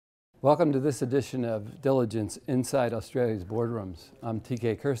Welcome to this edition of Diligence Inside Australia's Boardrooms. I'm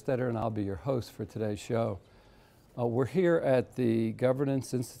TK Kerstetter and I'll be your host for today's show. We're here at the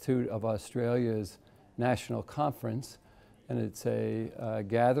Governance Institute of Australia's National Conference, and it's a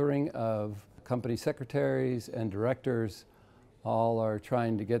gathering of company secretaries and directors. All are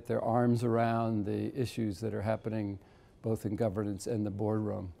trying to get their arms around the issues that are happening both in governance and the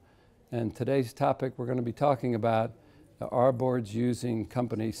boardroom. And today's topic, we're going to be talking about are boards using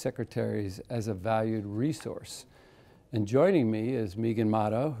company secretaries as a valued resource? And joining me is Megan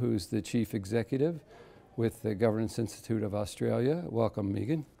Motto, who's the Chief Executive with the Governance Institute of Australia. Welcome,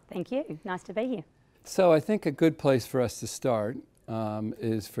 Megan. Thank you. Nice to be here. So I think a good place for us to start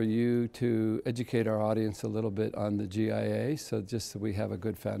is for you to educate our audience a little bit on the GIA, so just so we have a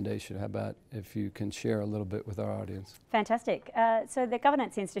good foundation. How about if you can share a little bit with our audience? Fantastic. So the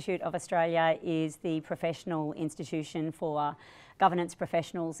Governance Institute of Australia is the professional institution for governance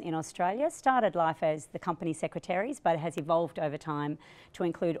professionals in Australia. Started life as the company secretaries, but has evolved over time to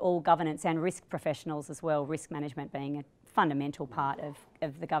include all governance and risk professionals as well, risk management being a fundamental part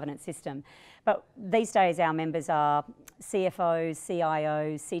of the governance system. But these days our members are CFOs,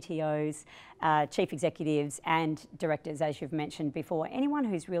 CIOs, CTOs, chief executives and directors, as you've mentioned before, anyone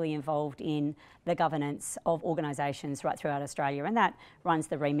who's really involved in the governance of organisations right throughout Australia, and that runs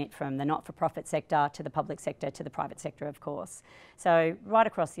the remit from the not-for-profit sector to the public sector to the private sector, of course. So right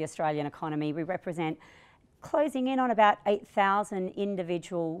across the Australian economy, we represent closing in on about 8,000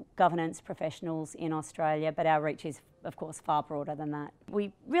 individual governance professionals in Australia, but our reach is, of course, far broader than that.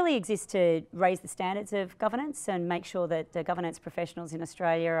 We really exist to raise the standards of governance and make sure that the governance professionals in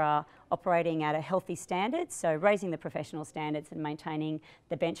Australia are operating at a healthy standard, so raising the professional standards and maintaining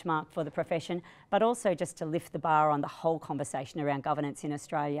the benchmark for the profession, but also just to lift the bar on the whole conversation around governance in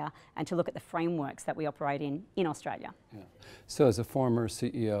Australia and to look at the frameworks that we operate in Australia. Yeah. So as a former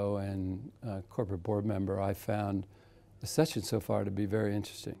CEO and corporate board member, I found the session so far to be very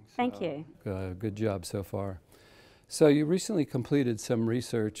interesting. Thank you. Good job so far. So you recently completed some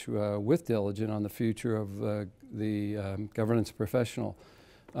research with Diligent on the future of the governance professional.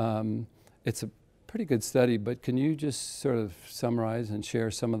 It's a pretty good study, but can you just sort of summarize and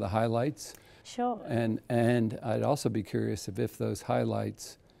share some of the highlights? Sure. And I'd also be curious if those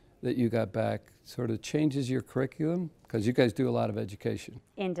highlights that you got back sort of changes your curriculum, because you guys do a lot of education.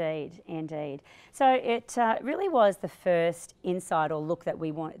 Indeed, indeed. So it really was the first insight or look that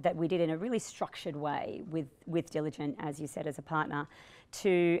we did in a really structured way with Diligent, as you said, as a partner,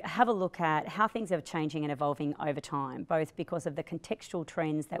 to have a look at how things are changing and evolving over time, both because of the contextual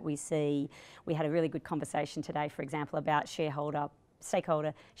trends that we see. We had a really good conversation today, for example, about shareholder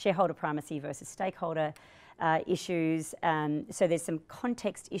primacy versus stakeholder issues. So there's some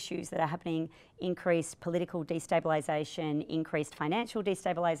context issues that are happening: increased political destabilisation, increased financial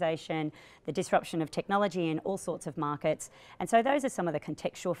destabilisation, the disruption of technology in all sorts of markets. And so those are some of the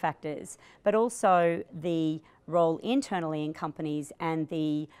contextual factors, but also the role internally in companies and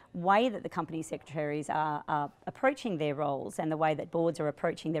the way that the company secretaries are approaching their roles and the way that boards are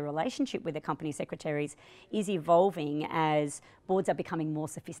approaching their relationship with the company secretaries is evolving as boards are becoming more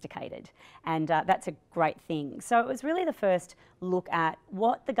sophisticated. And that's a great thing. So it was really the first look at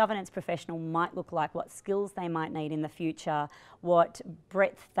what the governance professional might look like, what skills they might need in the future, what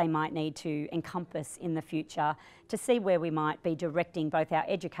breadth they might need to encompass in the future, to see where we might be directing both our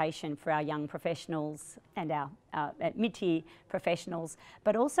education for our young professionals and our mid-tier professionals,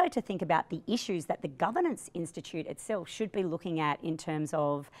 but also to think about the issues that the Governance Institute itself should be looking at in terms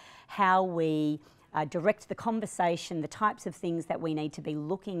of how we direct the conversation, the types of things that we need to be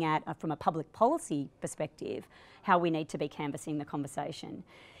looking at from a public policy perspective, how we need to be canvassing the conversation.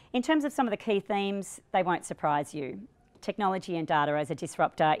 In terms of some of the key themes, they won't surprise you. Technology and data as a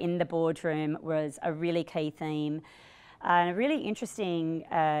disruptor in the boardroom was a really key theme. A really interesting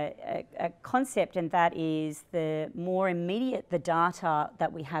concept, and that is the more immediate the data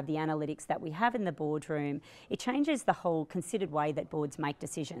that we have, the analytics that we have in the boardroom, it changes the whole considered way that boards make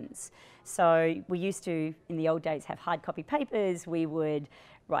decisions. So we used to, in the old days, have hard copy papers. We would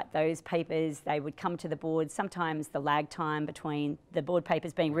write those papers, they would come to the board. Sometimes the lag time between the board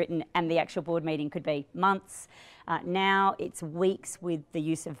papers being written and the actual board meeting could be months. Now it's weeks with the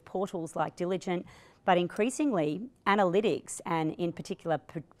use of portals like Diligent. But increasingly, analytics, and in particular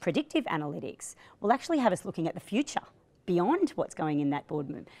predictive analytics, will actually have us looking at the future beyond what's going in that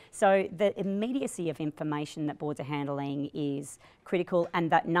boardroom. So the immediacy of information that boards are handling is critical,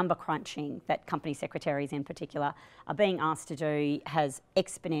 and that number crunching that company secretaries in particular are being asked to do has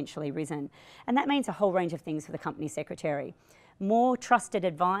exponentially risen. And that means a whole range of things for the company secretary. more trusted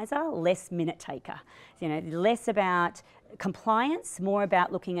advisor, less minute taker. You know, less about compliance, more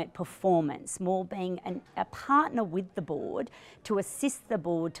about looking at performance, more being a partner with the board to assist the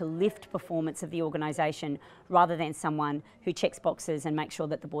board to lift performance of the organisation rather than someone who checks boxes and makes sure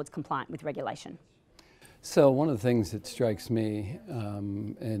that the board's compliant with regulation. So one of the things that strikes me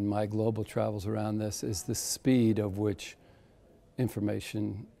in my global travels around this is the speed of which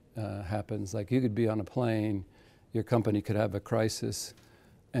information happens. Like, you could be on a plane, your company could have a crisis,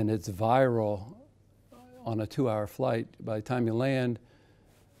 and it's viral on a 2-hour flight. By the time you land,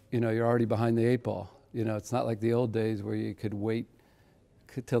 you know, you're already behind the 8 ball. You know, it's not like the old days where you could wait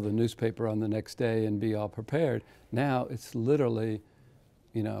till the newspaper on the next day and be all prepared. Now it's literally,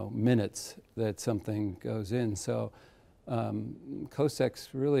 you know, minutes that something goes in. So COSECs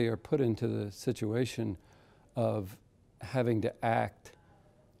really are put into the situation of having to act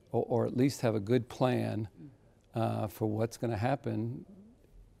or at least have a good plan for what's going to happen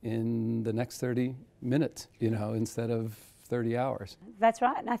in the next 30 minutes, you know, instead of 30 hours. That's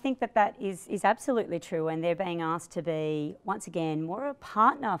right, and I think that that is absolutely true, and they're being asked to be, once again, more a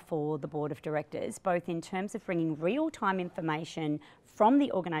partner for the board of directors, both in terms of bringing real-time information from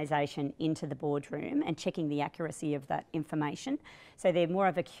the organisation into the boardroom and checking the accuracy of that information. So they're more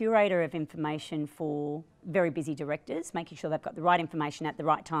of a curator of information for very busy directors, making sure they've got the right information at the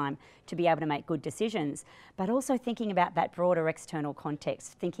right time to be able to make good decisions, but also thinking about that broader external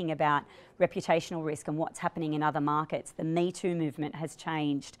context, thinking about reputational risk and what's happening in other markets. The Me Too movement has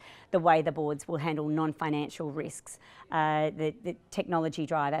changed the way the boards will handle non-financial risks. The technology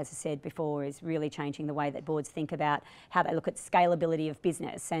drive, as I said before, is really changing the way that boards think about how they look at scalability of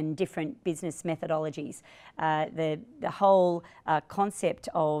business and different business methodologies. The whole concept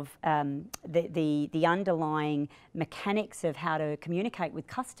of the underlying mechanics of how to communicate with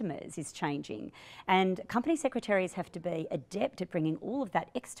customers is changing. And company secretaries have to be adept at bringing all of that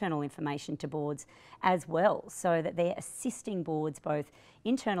external information to boards as well, so that they're assisting boards both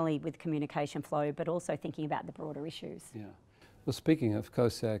internally with communication flow, but also thinking about the broader issues. Yeah. Well, speaking of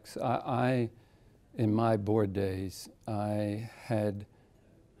COSECs, I in my board days, I had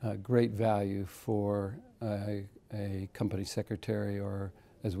great value for a company secretary, or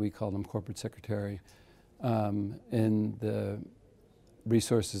as we call them, corporate secretary, in the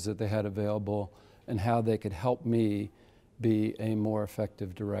resources that they had available and how they could help me be a more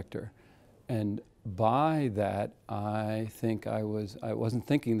effective director. And by that, I think I wasn't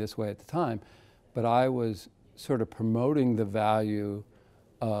thinking this way at the time, but I was sort of promoting the value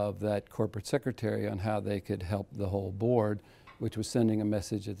of that corporate secretary on how they could help the whole board, which was sending a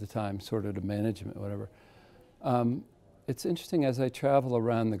message at the time, sort of to management, whatever. It's interesting, as I travel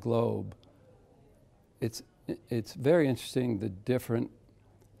around the globe, it's very interesting the different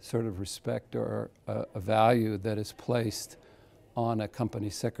sort of respect or a value that is placed on a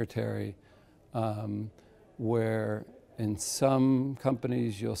company secretary, where in some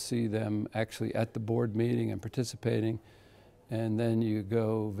companies you'll see them actually at the board meeting and participating, and then you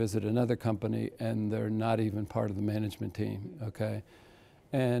go visit another company and they're not even part of the management team, okay?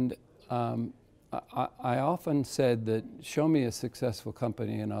 And I often said that, show me a successful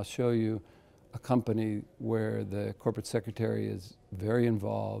company and I'll show you a company where the corporate secretary is very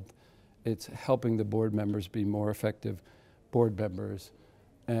involved. It's helping the board members be more effective board members.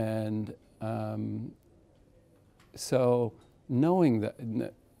 And so knowing that,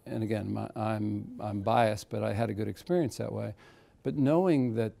 and again, I'm biased, but I had a good experience that way, but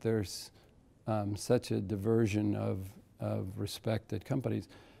knowing that there's such a diversion of respect at companies,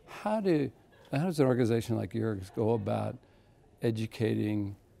 how does an organization like yours go about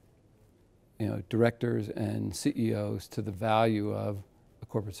educating, you know, directors and CEOs to the value of a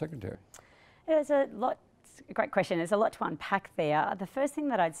corporate secretary? There's a great question. There's a lot to unpack there. The first thing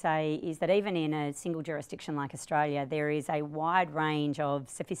that I'd say is that even in a single jurisdiction like Australia, there is a wide range of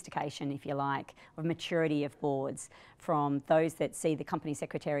sophistication, if you like, of maturity of boards, from those that see the company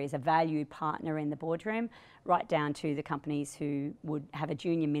secretary as a valued partner in the boardroom, right down to the companies who would have a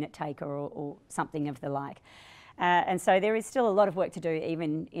junior minute taker or something of the like. And so there is still a lot of work to do,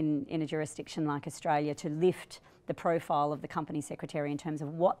 even in a jurisdiction like Australia, to lift the profile of the company secretary in terms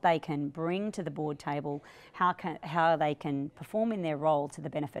of what they can bring to the board table, how they can perform in their role to the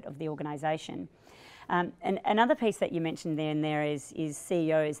benefit of the organisation. And another piece that you mentioned there is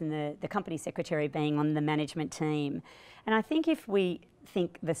CEOs and the company secretary being on the management team. And I think if we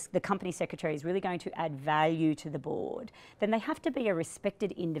think the company secretary is really going to add value to the board, then they have to be a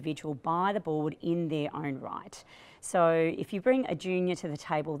respected individual by the board in their own right. So if you bring a junior to the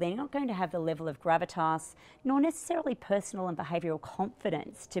table, they're not going to have the level of gravitas, nor necessarily personal and behavioural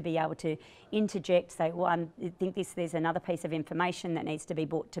confidence to be able to interject, say, well, I think there's another piece of information that needs to be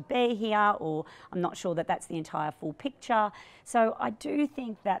brought to bear here, or I'm not sure that that's the entire full picture. So I do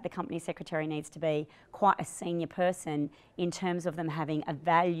think that the company secretary needs to be quite a senior person in terms of them having a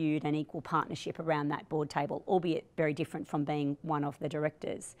valued and equal partnership around that board table, albeit very different from being one of the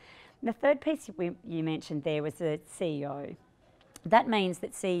directors. And the third piece you mentioned there was the CEO. That means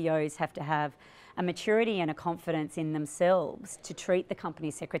that CEOs have to have a maturity and a confidence in themselves to treat the company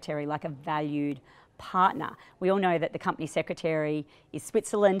secretary like a valued partner. We all know that the company secretary is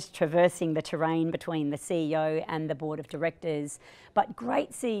Switzerland, traversing the terrain between the CEO and the board of directors, but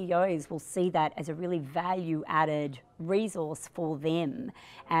great CEOs will see that as a really value-added resource for them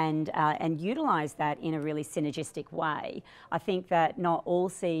and utilise that in a really synergistic way. I think that not all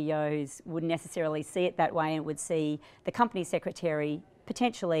CEOs would necessarily see it that way and would see the company secretary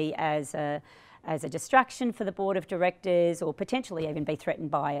potentially as a distraction for the board of directors, or potentially even be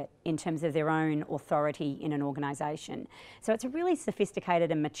threatened by it in terms of their own authority in an organisation. So it's a really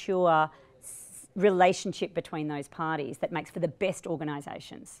sophisticated and mature relationship between those parties that makes for the best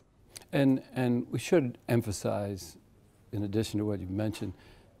organisations. And we should emphasize, in addition to what you've mentioned,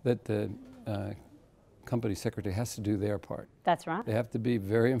 that the company secretary has to do their part. That's right. They have to be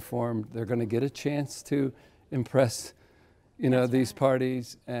very informed. They're going to get a chance to impress these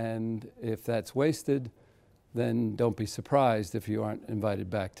parties, and if that's wasted, then don't be surprised if you aren't invited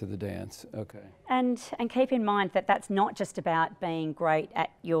back to the dance. Okay. And keep in mind that that's not just about being great at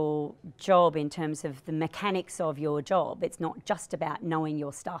your job in terms of the mechanics of your job. It's not just about knowing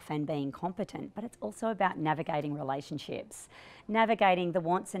your stuff and being competent, but it's also about navigating relationships, navigating the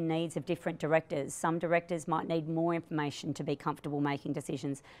wants and needs of different directors. Some directors might need more information to be comfortable making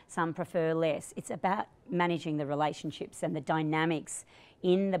decisions. Some prefer less. It's about managing the relationships and the dynamics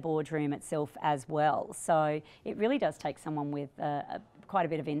in the boardroom itself as well. So it really does take someone with quite a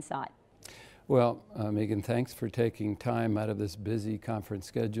bit of insight. Well, Megan, thanks for taking time out of this busy conference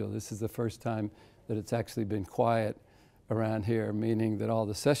schedule. This is the first time that it's actually been quiet around here, meaning that all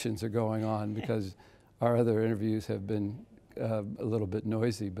the sessions are going on, because our other interviews have been a little bit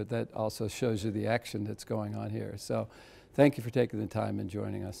noisy, but that also shows you the action that's going on here. So thank you for taking the time and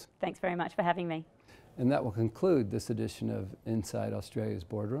joining us. Thanks very much for having me. And that will conclude this edition of Inside Australia's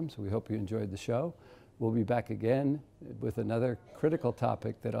Boardrooms. We hope you enjoyed the show. We'll be back again with another critical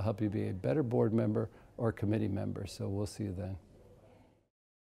topic that'll help you be a better board member or committee member. So we'll see you then.